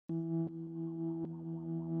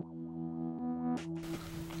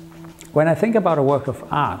When I think about a work of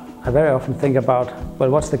art, I very often think about, well,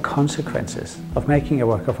 what's the consequences of making a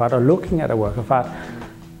work of art or looking at a work of art?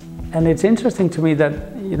 And it's interesting to me that,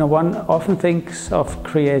 one often thinks of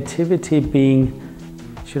creativity being,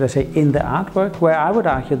 should I say, in the artwork, where I would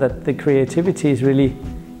argue that the creativity is really,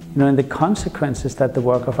 in the consequences that the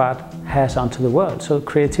work of art has onto the world. So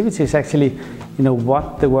creativity is actually,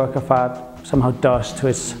 what the work of art somehow does to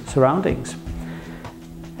its surroundings.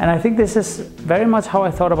 And I think this is very much how I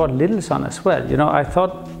thought about Little Sun as well. I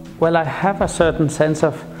thought, well, I have a certain sense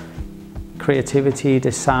of creativity,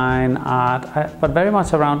 design, art, but very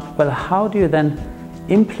much around, well, how do you then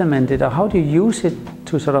implement it, or how do you use it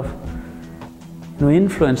to sort of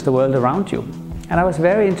influence the world around you? And I was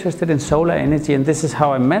very interested in solar energy, and this is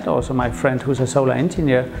how I met also my friend who's a solar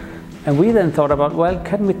engineer. And we then thought about, well,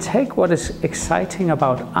 can we take what is exciting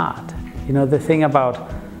about art? The thing about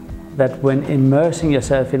that when immersing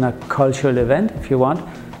yourself in a cultural event, if you want,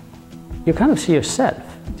 you kind of see yourself.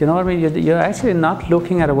 Do you know what I mean? You're actually not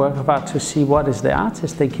looking at a work of art to see what is the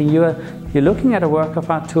artist thinking. You're looking at a work of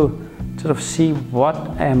art to sort of see what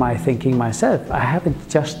am I thinking myself. I haven't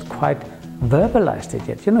just quite verbalized it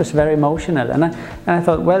yet. It's very emotional. And I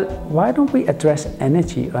thought, well, why don't we address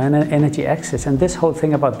energy or an energy axis and this whole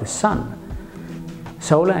thing about the sun,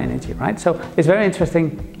 solar energy, right? So it's very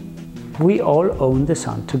interesting. We all own the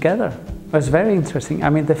sun together. It's very interesting. I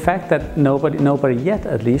mean, the fact that nobody yet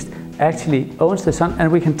at least, actually owns the sun,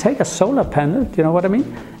 and we can take a solar panel, do you know what I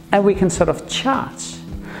mean? And we can sort of charge.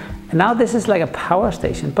 And now this is like a power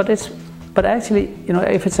station, but actually,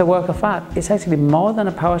 if it's a work of art, it's actually more than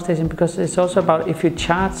a power station, because it's also about, if you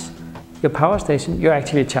charge your power station, you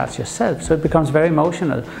actually charge yourself. So it becomes very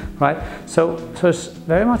emotional, right? So it's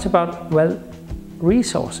very much about, well,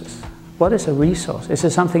 resources. What is a resource? Is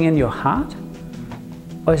it something in your heart,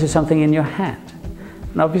 or is it something in your hand?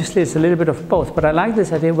 And obviously it's a little bit of both, but I like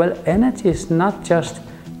this idea, well, energy is not just,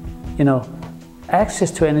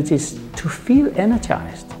 access to energy is to feel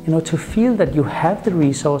energized, to feel that you have the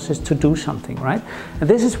resources to do something, right? And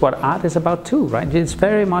this is what art is about too, right? It's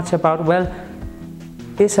very much about, well,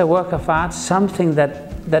 is a work of art something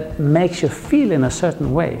that makes you feel in a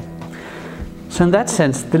certain way? So in that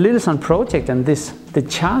sense, the Little Sun project and the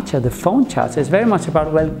charger, the phone charger, is very much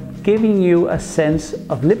about, well, giving you a sense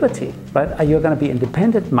of liberty, right? Are you going to be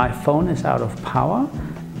independent? My phone is out of power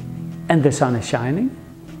and the sun is shining.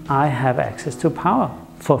 I have access to power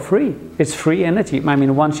for free. It's free energy. I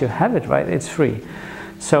mean, once you have it, right, it's free.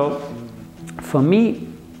 So for me,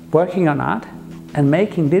 working on art and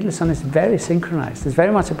making Little Sun is very synchronized. It's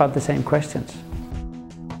very much about the same questions.